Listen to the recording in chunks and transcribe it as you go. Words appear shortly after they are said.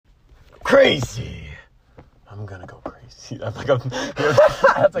crazy. I'm gonna go crazy. I'm like,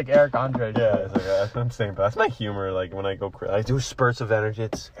 That's like Eric Andre. yeah, it's like I'm saying, but that's my humor. Like when I go crazy, I do spurts of energy.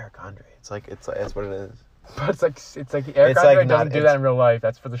 It's Eric Andre. It's that's what it is. But it's like Eric It's Andre like doesn't not- do that in real life.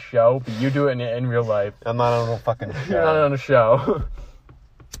 That's for the show, but you do it in real life. I'm not on a fucking show. You're not on a show.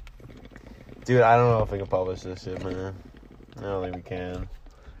 Dude, I don't know if we can publish this shit, man. I don't think we can.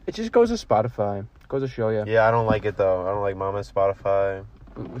 It just goes to Spotify. Goes to show you. Yeah, I don't like it though. I don't like Mama's Spotify.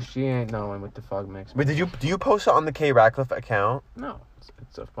 She ain't knowing what the fuck makes. Wait, do you post it on the K Ratcliffe account? No,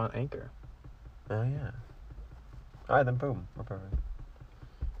 it's a fun anchor. Oh yeah. All right, then boom, we're perfect.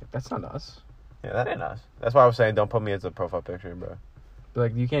 That's not us. Yeah, that ain't us. That's why I was saying don't put me as a profile picture, bro.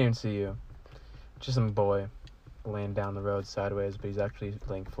 Like you can't even see you. Just some boy laying down the road sideways, but he's actually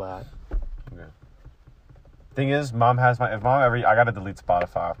laying flat. Okay. Thing is, Mom has I gotta delete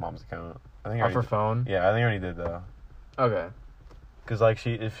Spotify off Mom's account. I think I Off her already phone. Yeah, I think I already did though. Okay. Cause like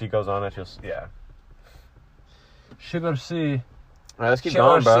if she goes on it, yeah. She gotta see. All right, let's keep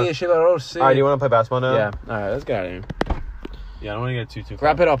going, bro. She gotta see. All right, do you want to play basketball now? Yeah. All right, let's get out of here. Yeah, I don't want to get too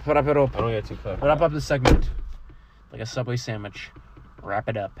Wrap it up. Wrap it up. I don't get too close. Wrap up the segment. Like a Subway sandwich. Wrap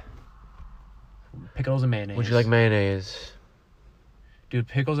it up. Pickles and mayonnaise. Would you like mayonnaise? Dude,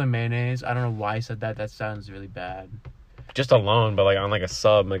 pickles and mayonnaise. I don't know why I said that. That sounds really bad. Just alone, but like on like a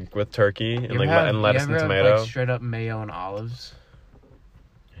sub, like with turkey and like and lettuce and tomato. Like straight up mayo and olives.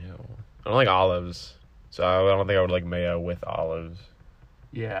 Ew. I don't like olives, so I don't think I would like mayo with olives.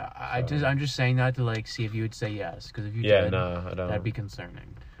 Yeah, I'm just saying that to like see if you would say yes, because if you did, no, I don't. that'd be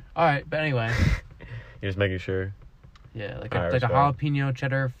concerning. All right, but anyway. You're just making sure. Yeah, like All right, a respect. jalapeno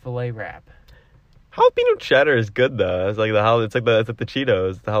cheddar filet wrap. Jalapeno cheddar is good though. It's like the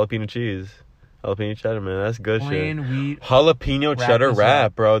Cheetos, the jalapeno cheese, jalapeno cheddar, man. That's good Plain shit. wheat Jalapeno wrap cheddar is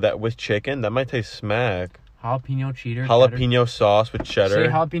wrap, bro. That with chicken, that might taste smack. jalapeno cheddar. Jalapeno sauce with cheddar. Say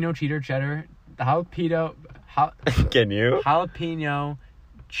jalapeno cheddar. The jalapeno. Can you? Jalapeno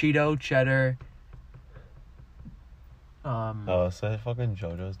Cheeto cheddar. Oh, is that fucking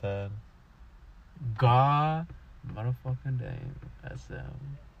JoJo's dad? God, motherfucking damn. That's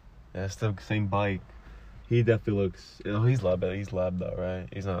That's the same bike. He definitely looks. He's lab though, right?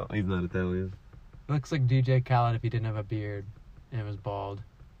 He's not Italian. Looks like DJ Khaled if he didn't have a beard and was bald.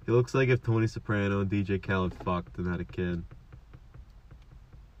 He looks like if Tony Soprano and DJ Khaled fucked and had a kid.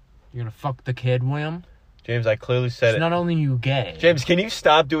 You're gonna fuck the kid, William? James, I clearly said It's not only you gay. James, can you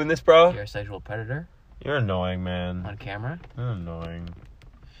stop doing this, bro? You're a sexual predator You're annoying, man. on camera. You're annoying.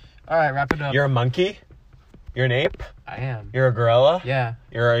 All right, wrap it up. You're a monkey? You're an ape? I am. You're a gorilla? Yeah.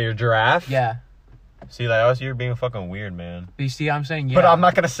 You're a giraffe? Yeah. See, like, you're being fucking weird, man. But you see, I'm saying yeah. But I'm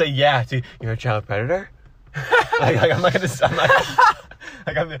not gonna say yeah to you're a child predator. like I'm not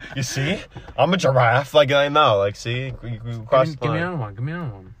gonna. You see, I'm a giraffe. Like I know. Like see, you cross the Give me line. another one. Give me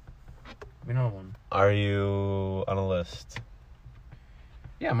another one. Give me another one. Are you on a list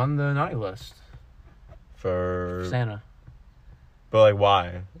Yeah, I'm on the naughty list. for Santa. But like,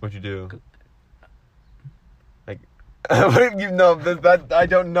 why? What'd you do? Like, what do you know? That I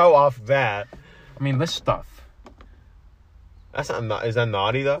don't know off that. I mean, this stuff. That's not. Is that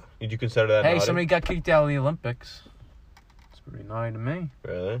naughty though? Did you consider that Hey, naughty? somebody got kicked out of the Olympics. It's pretty naughty to me.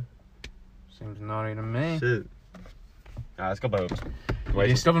 Really? Seems naughty to me. Shit. Alright, let's go play hoops.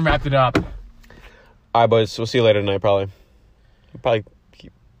 You still haven't wrapped it up. Alright, boys. We'll see you later tonight, probably. We'll probably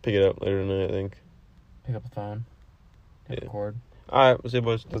pick it up later tonight, I think. Pick up the phone. Hit Yeah. record. Alright, we'll see you,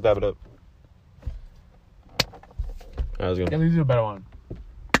 boys. Let's dab it up. Alright, let's go. Yeah, let's do a better one.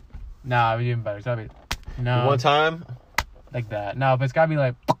 Nah, we even better. It's gotta be. No. One time? Like that. No, but it's gotta be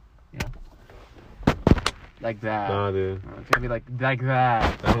like. You know. Like that. Nah, dude. It's gotta be like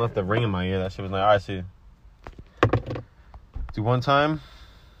that. I left the ring in my ear. That shit was like, alright, see you. Do one time.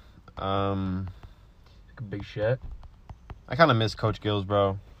 Big shit. I kind of miss Coach Gills,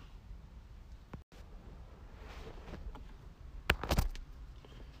 bro.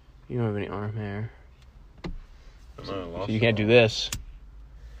 You don't have any arm hair. So You can't do this.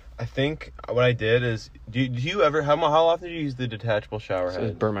 I think what I did is, do you ever, how often do you use the detachable shower So I just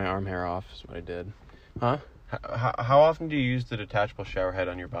head? burn my arm hair off is what I did. Huh? How often do you use the detachable shower head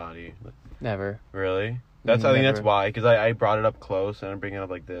on your body? Never. Really? I think that's Never. why, because I brought it up close and I'm bringing it up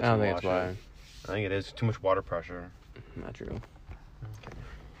like this. I don't and think that's wash why. it. I think it is too much water pressure. Not true.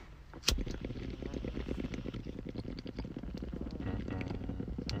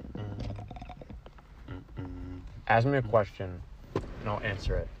 Ask me a question, and I'll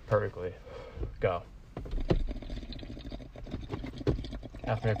answer it perfectly. Go.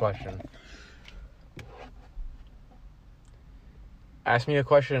 Ask me a question. Ask me a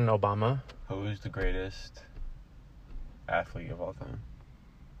question, Obama. Who's the greatest athlete of all time?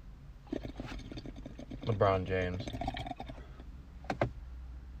 LeBron James.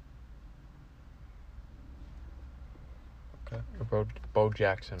 Okay. Or Bo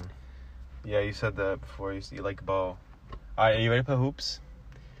Jackson. Yeah, you said that before. You like Bo. Alright, are you ready to play hoops?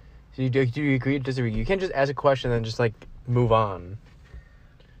 So do you agree or disagree? You can't just ask a question and just like move on.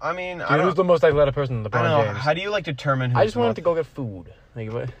 I mean, Dude, who's the most athletic person? LeBron I don't know. James. How do you like determine? I just wanted to go get food.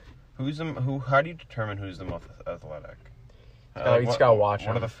 Like what? How do you determine who's the most athletic? You just gotta watch them.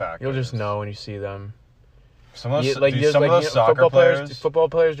 What are the factors? You'll just know when you see them. Some of those soccer players. Football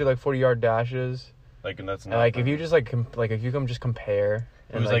players do like 40-yard dashes. Like, and that's not. Like if you just if you come just compare,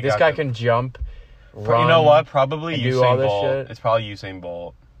 and Who's, like this guy can jump, run. You know what? Probably do all Usain this Bolt. shit. It's probably Usain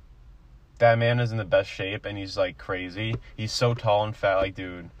Bolt. That man is in the best shape, and he's like crazy. He's so tall and fat, like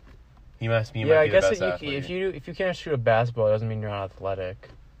dude. He might be the best athlete. If you can't shoot a basketball, it doesn't mean you're not athletic.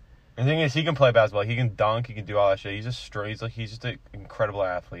 The thing is, he can play basketball. He can dunk. He can do all that shit. He's just an incredible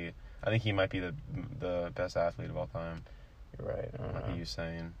athlete. I think he might be the best athlete of all time. You're right. Might be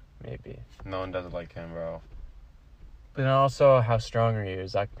Usain. Maybe. No one doesn't like him, bro. But then also, how strong are you?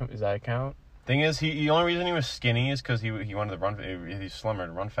 Does that count? Thing is, the only reason he was skinny is because he wanted to run. He's slimmer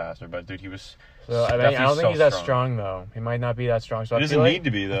to run faster. But dude, he was. So I don't think he's that strong though. He might not be that strong. So he doesn't need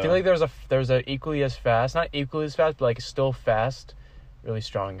to be though. I feel like there's a equally as fast, not equally as fast, but like still fast, really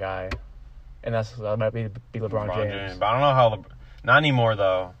strong guy, and that might be LeBron James. But I don't know how. Not anymore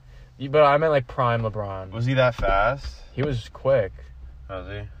though. But I meant like prime LeBron. Was he that fast? He was quick. Was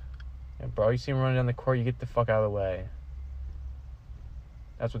he? Yeah, bro, you see him running down the court, you get the fuck out of the way.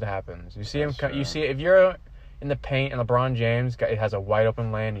 That's what happens. You see him. You see if you're in the paint and LeBron James has a wide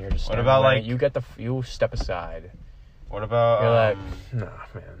open lane, and you're just. What about like you step aside? What about you're like, nah,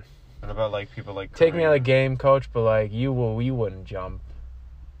 man. What about like people like take me out of the game, coach? But like you wouldn't jump.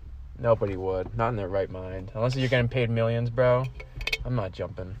 Nobody would. Not in their right mind. Unless you're getting paid millions, bro. I'm not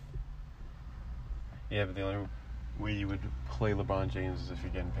jumping. Yeah, but the only way you would play LeBron James is if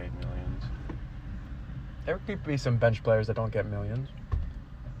you're getting paid millions. There could be some bench players that don't get millions.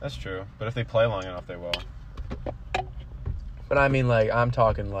 That's true. But if they play long enough, they will. But I mean, like, I'm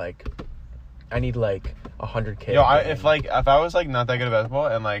talking, like, I need, like, 100K. Yo, if I was, like, not that good at basketball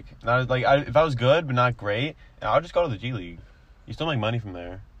and, like, if I was good but not great, I would just go to the G League. You still make money from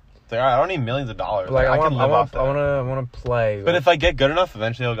there. It's like, all right, I don't need millions of dollars. But, like, I can live off that. I want to play. But if I get good enough,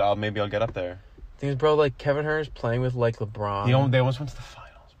 eventually maybe I'll get up there. Thing is, bro, like, Kevin Herter's playing with, like, LeBron. They almost went to the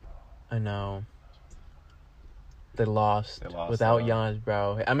finals, bro. I know. They lost without Giannis,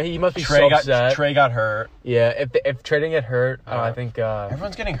 bro. I mean, he must be so upset. Trey got hurt. Yeah, if Trey didn't get hurt, I think...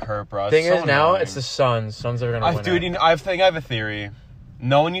 everyone's getting hurt, bro. Thing is, now it's the Suns. Suns are going to win. Dude, I have a theory.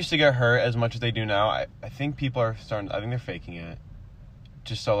 No one used to get hurt as much as they do now. I think people are starting... I think they're faking it.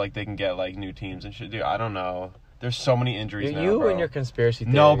 Just so, like, they can get, like, new teams and shit. Dude, I don't know. There's so many injuries now, bro. And your conspiracy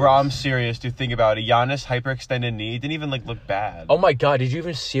theories. No, bro, I'm serious, dude. Think about it. Giannis hyperextended knee didn't even like look bad. Oh my god, did you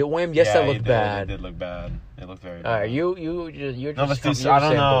even see it, Wham? Yes, that looked bad. It did look bad. It looked very bad. All right, you're just I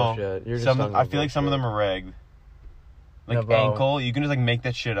don't know. Bullshit. You're just I feel like some of them are rigged. Like ankle, you can just like make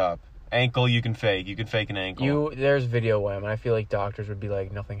that shit up. Ankle, you can fake. You can fake an ankle. There's video, Wham, and I feel like doctors would be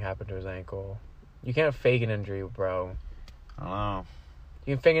like, nothing happened to his ankle. You can't fake an injury, bro. I don't know.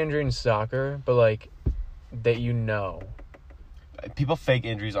 You can fake an injury in soccer, but like that people fake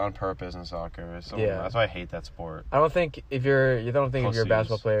injuries on purpose in soccer. So that's why I hate that sport. I don't think if you're a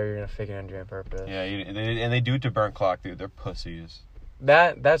basketball player, you're gonna fake an injury on purpose. Yeah, and they do it to burn clock, dude. They're pussies.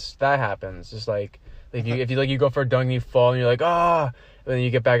 That happens. Just like if you go for a dunk and you fall and you're like and then you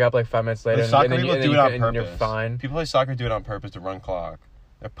get back up like 5 minutes later. Soccer people do it on purpose. And you're fine. People play soccer do it on purpose to run clock.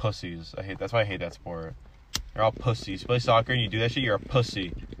 They're pussies. That's why I hate that sport. You're all pussies. You play soccer and you do that shit, you're a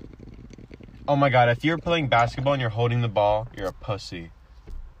pussy. Oh my god, if you're playing basketball and you're holding the ball, you're a pussy.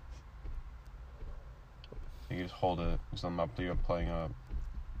 You just hold it. You're playing up.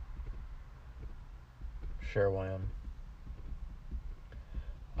 Sure, Wham.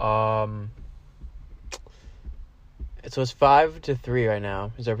 So it's 5-3 right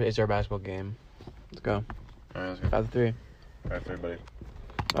now. Is our basketball game? Let's go. All right, let's go. 5-3. 5-3, buddy.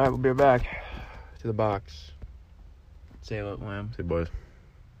 All right, we'll be right back to the box. Say hello, Wham. Say boys.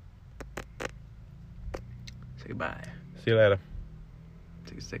 Say goodbye. See you later.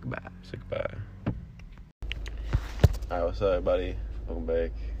 Say goodbye. Say goodbye. Alright, what's up, buddy? Welcome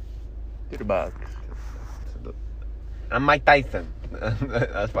back. To the box. I'm Mike Tyson.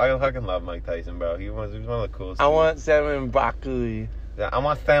 I fucking love Mike Tyson, bro. He was one of the coolest. I want salmon and broccoli. Yeah, I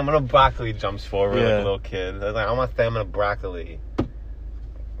want salmon and broccoli. Jumps forward like a little kid. I was like, I want salmon and broccoli.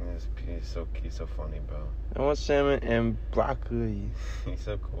 He's so funny, bro. I want salmon and broccoli. He's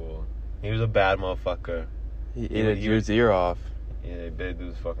so cool. He was a bad motherfucker. He ate his ear off. Yeah, he bit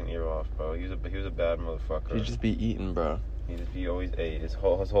dude's fucking ear off, bro. He was a bad motherfucker. He'd just be eating, bro. He always ate his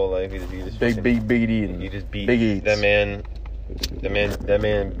whole life. He just Big eating. He just beat Big eats. that man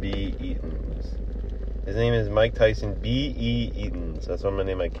B. Eatons. His name is Mike Tyson B.E. Eatons. That's what I'm gonna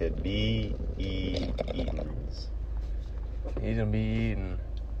name my kid. B.E. Eatons. He's gonna be eating.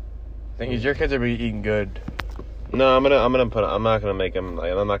 Your kids are be eating good. No, I'm not gonna make him.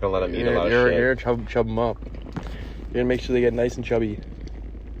 Like, I'm not gonna let him eat a lot of shit. You're gonna chub them up. You're gonna make sure they get nice and chubby.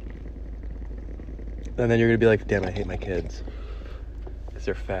 And then you're gonna be like, damn, I hate my kids. Because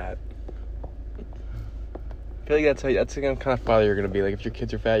they're fat. I feel like that's the kind of father you're gonna be. Like, if your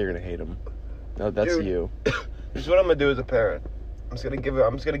kids are fat, you're gonna hate them. No, that's Dude, you. This is what I'm gonna do as a parent. I'm just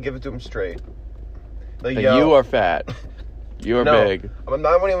gonna give it to him straight. Like, But yo, you are fat. You are big. I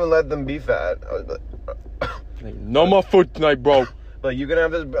won't even let them be fat. Like, no more food tonight, bro. Like, you're gonna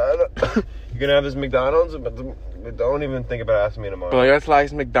have this McDonald's, but don't even think about asking me tomorrow. But like, that's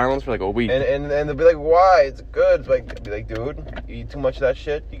like McDonald's for like a week. And they'll be like, why? It's good. Like, be like, dude, you eat too much of that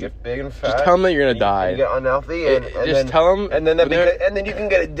shit, you get big and fat. Just tell them that you're gonna die. You get unhealthy, and Just then, tell them. and then you can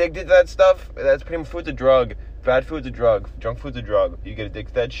get addicted to that stuff. That's pretty much food's a drug. Bad food's a drug. Junk food's a drug. You get addicted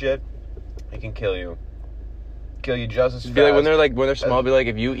to that shit, it can kill you. Kill you just as fast. Be like, when they're small, be like,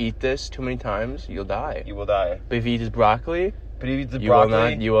 if you eat this too many times, you'll die. You will die. But if you eat this broccoli, But if you eat the you broccoli, will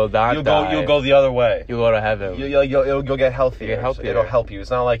not die. You'll go the other way. You'll go to heaven. You'll get healthier. You get healthier. It'll help you. It's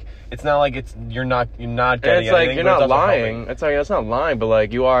not like you're not getting And anything. it's like, you're but not it's also lying. helping. It's like, that's not lying, but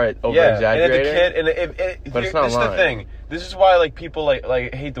like, you are over exaggerating. And as a kid, But it's not this is the lying. thing. This is why like people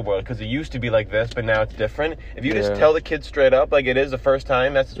like hate the world, because it used to be like this, but now it's different. If you just tell the kid straight up like it is the first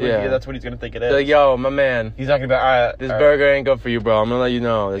time, that's what he's gonna think it is. Be like, yo, my man, he's not gonna be all right. this burger ain't good for you, bro. I'm gonna let you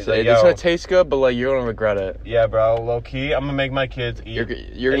know. It's gonna taste good, but like, you're gonna regret it. Yeah, bro. Low key, I'm gonna make my kids eat.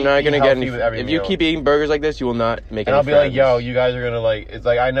 You're not gonna get any. If you meal. keep eating burgers like this, you will not make And any I'll be friends. like, yo, you guys are gonna like. It's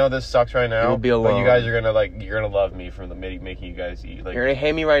like, I know this sucks right now, You'll be but alone. you guys are gonna like. You're gonna love me for making you guys eat. Like, you're gonna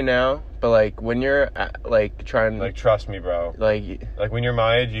hate me right now, but like, when you're like trying, like, trust me, bro. like when you're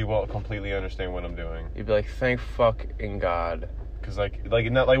my age, you won't completely understand what I'm doing. you'd be like, thank fucking God. Cause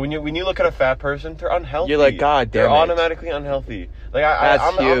when you look at a fat person, they're unhealthy. You're like, God damn they're it. automatically unhealthy. Like That's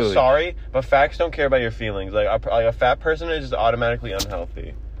I'm huge. sorry, but facts don't care about your feelings. Like a fat person is just automatically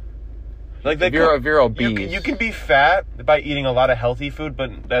unhealthy. Like If you're obese, you can be fat by eating a lot of healthy food,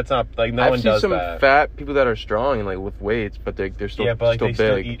 but that's not like no I've one seen does some that. fat people that are strong and like lift weights, but they're still Yeah, but like still they big.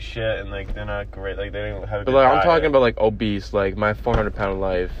 still eat shit and like they're not great. Like they don't have. A But good like, I'm diet. talking about like obese, like my 400-pound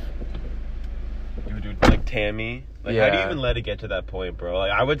life. You would do like Tammy. Like, how do you Yeah. even let it get to that point, bro?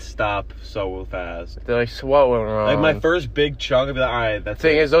 Like, I would stop so fast. They're like, so what went wrong? Like, my first big chunk, I'd be like, all right, that's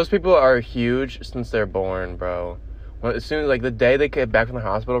thing it. is, those people are huge since they're born, bro. As soon as like the day they get back from the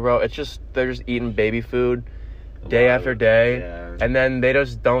hospital, bro, they're just eating baby food day after day, Yeah. and then they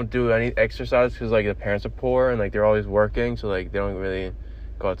just don't do any exercise because like the parents are poor and like they're always working, so like they don't really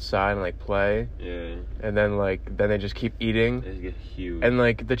go outside and like play, Yeah. and then they just keep eating, They just get huge. and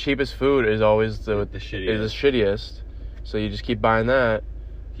like the cheapest food is always the shittiest. is the shittiest, so you just keep buying that,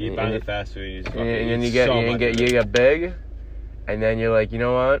 Keep buying the fast food. You just and then eat you get so you much get of you it. get big, and then you're like, you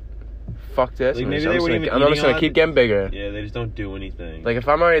know what? Fuck this. Like, I'm maybe just they gonna- weren't even I'm just eating gonna a keep lot. getting bigger. Yeah, they just don't do anything. Like if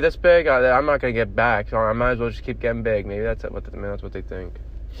I'm already this big, I'm not gonna get back. So I might as well just keep getting big. Maybe that's what they think.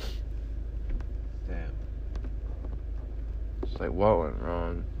 Damn. It's like what went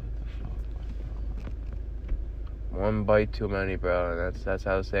wrong? One bite too many, bro. And that's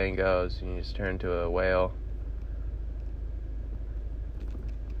how the saying goes. You just turn into a whale.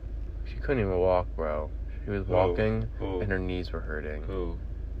 She couldn't even walk, bro. She was walking, Who? and her knees were hurting. Who?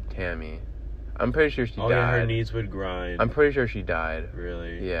 Tammy. I'm pretty sure she Oh, died. yeah, her knees would grind. I'm pretty sure she died.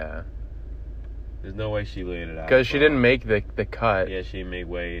 Really? Yeah. There's no way she laid it out. Because she bro. didn't make the cut. Yeah, she made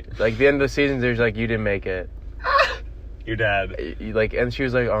weight. Like the end of the season, there's like, you didn't make it. Your dad. Like, and she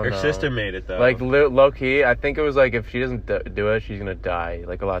was like, oh Her no. sister made it though. Like low key, I think it was like if she doesn't do it, she's gonna die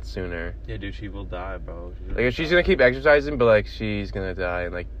like a lot sooner. Yeah, dude, she will die, bro. Like if she's gonna keep exercising, but like she's gonna die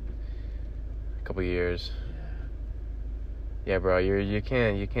in like a couple years. Yeah, bro, you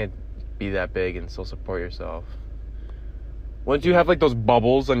can't be that big and still support yourself. Once you have like those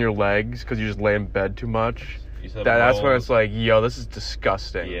bubbles on your legs because you just lay in bed too much, that's when it's like, yo, this is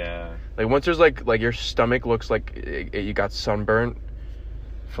disgusting. Yeah. Like once there's like your stomach looks like you got sunburnt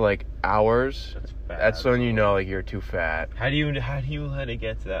for like hours. That's bad. That's when you know like you're too fat. How do you let it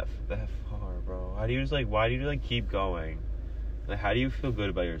get to that far, bro? How do you why do you like keep going? Like, how do you feel good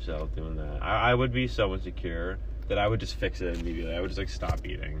about yourself doing that? I would be so insecure that I would just fix it immediately. I would just like stop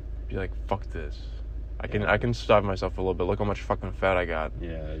eating. Be like, fuck this. I can starve myself a little bit. Look how much fucking fat I got.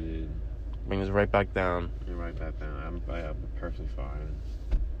 Yeah, dude. Brings it right back down. You write that down. I'm perfectly fine.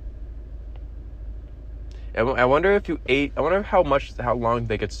 I wonder if you ate. I wonder how long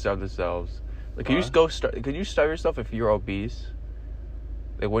they could starve themselves. Like, could you just could you starve yourself if you're obese?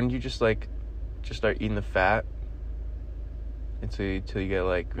 Like, wouldn't you just start eating the fat until you get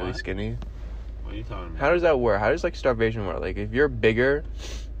like really skinny? What are you talking about? How does that work? How does like starvation work? Like, if you're bigger,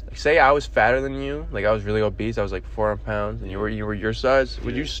 like, say I was fatter than you, like I was really obese, I was like 400 pounds, and you were your size.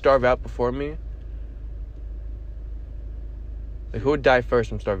 Would you starve out before me? Like, who would die first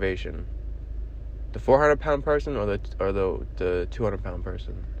from starvation? The 400-pound person or the 200-pound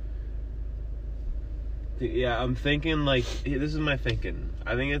person? Yeah, I'm thinking like this is my thinking.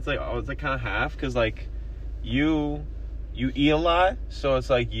 I think it's like kind of half because like you eat a lot, so it's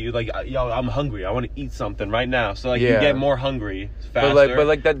like you like yo, I'm hungry. I want to eat something right now. So like you get more hungry faster. But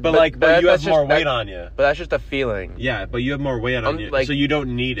you have more weight on you. But that's just a feeling. Yeah, but you have more weight on you, like, so you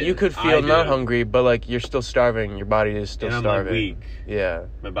don't need it. You could feel not hungry, but like you're still starving. Your body is still starving. I'm like weak. Yeah.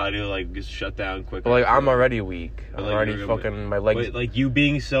 My body will like just shut down quicker. But like I'm already weak. I'm like, already fucking my legs. But, like you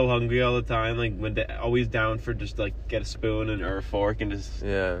being so hungry all the time, like always down for just like get a spoon or a fork and just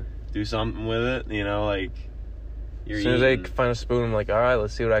do something with it. You know, like. As soon as I find a spoon, I'm like, all right,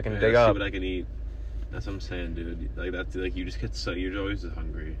 let's see what I can dig up. See what I can eat. That's what I'm saying, dude. Like that's like you just get you're always just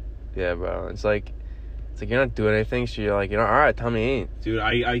hungry. Yeah, bro. It's like you're not doing anything, so you're like, all right, time to eat. Dude,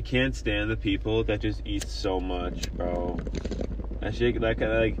 I can't stand the people that just eat so much, bro. That shit, like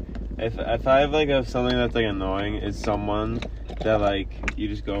if I have like something that's like annoying, is someone that like you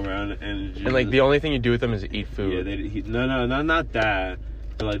just go around and like the only thing you do with them is eat food. Yeah, not that.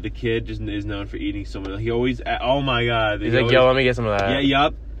 But like the kid just is known for eating so much. Like, he always, oh my god. He's like, yo, let me get some of that. Yeah,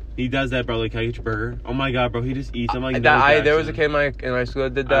 yup. He does that, bro. Like, can I get your burger? Oh my god, bro. He just eats. I'm like, there was a kid in my school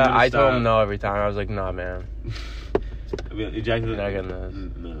that did that. I told him no every time. I was like, nah, man. Jackson. You're not getting this.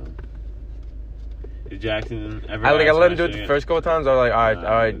 No. Jackson ever? I let him do it the first couple times. I was like,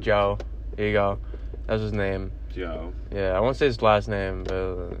 all right, Joe. Here you go. That's his name. Joe. Yeah, I won't say his last name,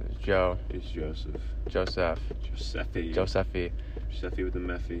 but Joe. It's Joseph. Josephie with the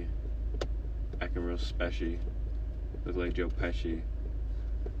Meffy. Acting real special. Look like Joe Pesci.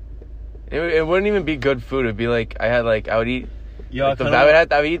 It wouldn't even be good food. It'd be like I would eat. Yo, like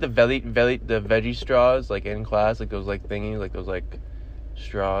I would eat the veggie straws like in class, like those like thingies, like those like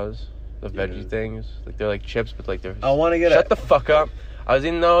straws, the veggie things. Like they're like chips, but like they're. I want to get. Shut the fuck up! I was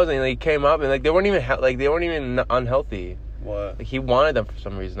eating those, and they came up, and like they weren't even unhealthy. What? Like he wanted them for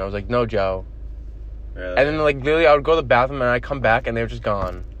some reason. I was like, no, Joe. Really? And then like literally, I would go to the bathroom, and I'd come back, and they were just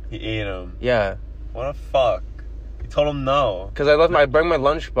gone. He ate them. Yeah. What the fuck? You told him no. Because I bring my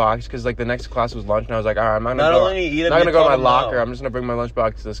lunchbox because like the next class was lunch, and I was like, all right, I'm not gonna go to my locker. I'm just gonna bring my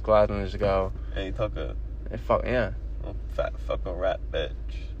lunchbox to this class and just go. And he took it. Fuck yeah. Oh, fat fucking rat bitch.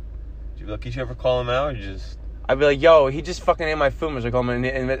 Did you ever call him out or just? I'd be like, yo, he just fucking ate my food, Mr. Coleman,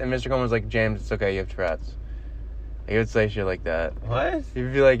 and Mr. Coleman was like, James, it's okay, you have Tourette's. He would say shit like that. What?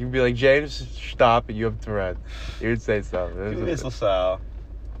 He'd be like, James, stop, you have Tourette's. He would say stuff. You miss LaSalle.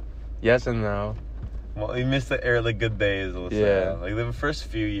 Yes and no. Well, you missed the early good days of LaSalle. Yeah. Like the first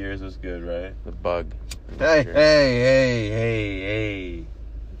few years was good, right? The bug. Hey.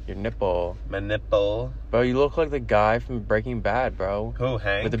 Your nipple. My nipple. Bro, you look like the guy from Breaking Bad, bro. Who,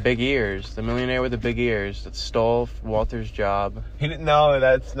 Hank? With the big ears. The millionaire with the big ears that stole Walter's job. He didn't know.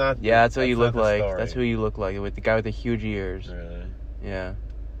 That's not. Yeah, that's what you look like. That's who you look like. With the guy with the huge ears. Really? Yeah.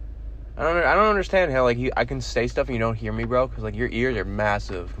 I don't understand how like I can say stuff and you don't hear me, bro. Because like your ears are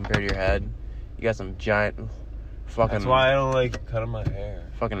massive compared to your head. You got some giant fucking. That's why I don't like cutting my hair.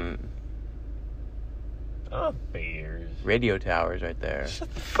 Fucking. Oh, big ears. Radio towers right there.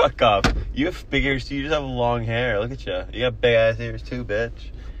 Shut the fuck up. You have big ears too. You just have long hair. Look at you. You got big ass ears too,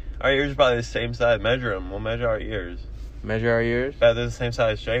 bitch. Our ears are probably the same size. Measure them. We'll measure our ears. Measure our ears? Bet they're the same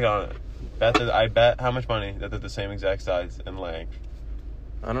size. Shake on it. I bet how much money that they're the same exact size and length.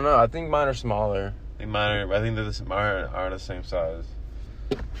 I don't know. I think mine are smaller. I think they're mine are the same size.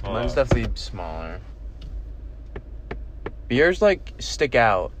 Mine's definitely smaller. But yours like stick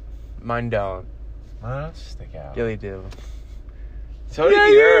out. Mine don't. Mine don't stick out. Yeah, they do. So do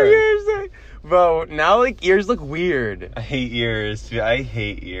yours. Like, bro, now like ears look weird. I hate ears, dude. I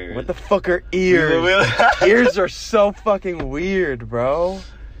hate ears. What the fuck are ears? Ears are so fucking weird, bro.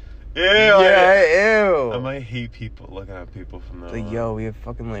 Ew. Yeah, ew. I might hate people looking at people from the. Like, yo, we have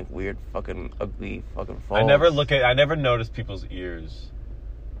fucking like weird, fucking ugly, fucking falls. I never notice people's ears.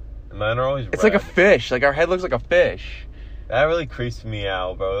 And mine are always red. It's like a fish. Like our head looks like a fish. That really creeps me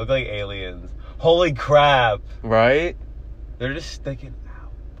out, bro. They look like aliens. Holy crap. Right? They're just sticking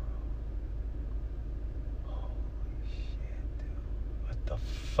out, bro. Holy shit, dude. What the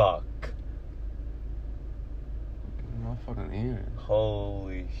fuck? fucking ear.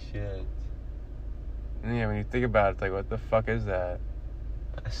 Holy shit. Yeah, when you think about it, it's like, what the fuck is that?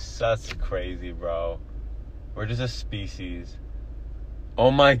 That's crazy, bro. We're just a species.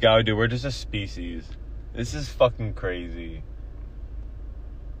 Oh my god, dude, we're just a species. This is fucking crazy.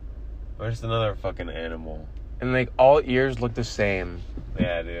 We're just another fucking animal. And like all ears look the same.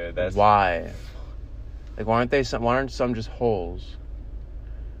 Yeah, dude. That's why? Like why aren't some just holes?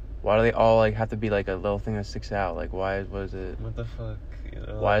 Why do they all like have to be like a little thing that sticks out? Like what is it? What the fuck? You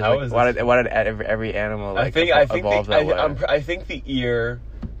know, Why did every animal like evolve that way? I think the ear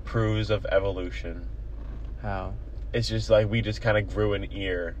proves of evolution. How? It's just like we just kind of grew an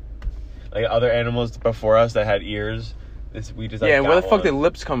ear. Like other animals before us that had ears, we just and where the fuck did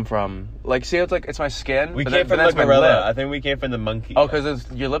lips come from? Like, see, it's my skin. We came from the gorilla. I think we came from the monkey. Oh, because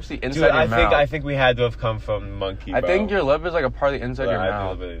your lips the inside of your mouth. I think we had to have come from the monkey. Bro. I think your lip is like a part of the inside of your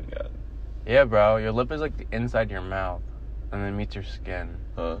mouth. Yeah, bro, your lip is like the inside of your mouth, and then meets your skin.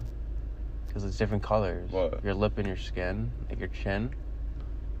 Huh? Because it's different colors. What? Your lip and your skin, like your chin.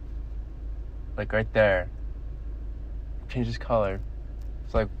 Like right there. Changes color.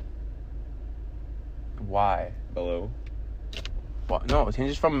 It's like, why? Hello? What? No, it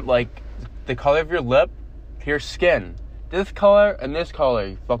changes from like the color of your lip to your skin. This color and this color,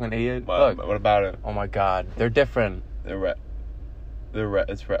 you fucking idiot. Look. What about it? Oh my god, they're different. They're red.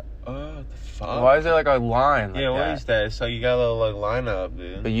 It's red. Oh, what the fuck? Why is there like a line? Like what is that? So you got a little like line up,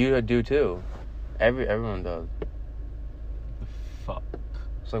 dude. But you do too. Everyone does. The fuck.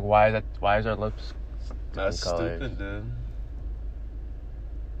 It's like why is our lips? That's stupid, dude.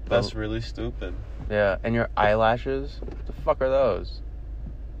 That's really stupid. Yeah, and your eyelashes? What the fuck are those?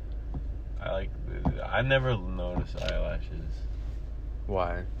 I never noticed eyelashes.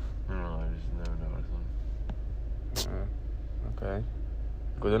 Why? I don't know, I just never noticed them. Okay.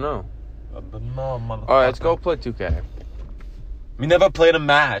 Good to know. Alright, let's go play 2K. We never played a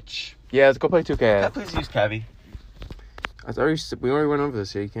match. Yeah, let's go play 2K. Can I please use Kevy? We already went over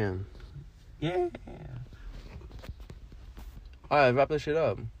this, so you can. Yeah. Alright, wrap this shit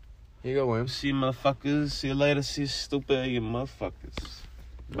up. Here you go, William. See you, motherfuckers. See you later. See you, stupid, you motherfuckers.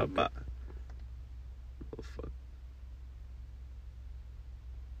 Bye-bye. Motherfucker.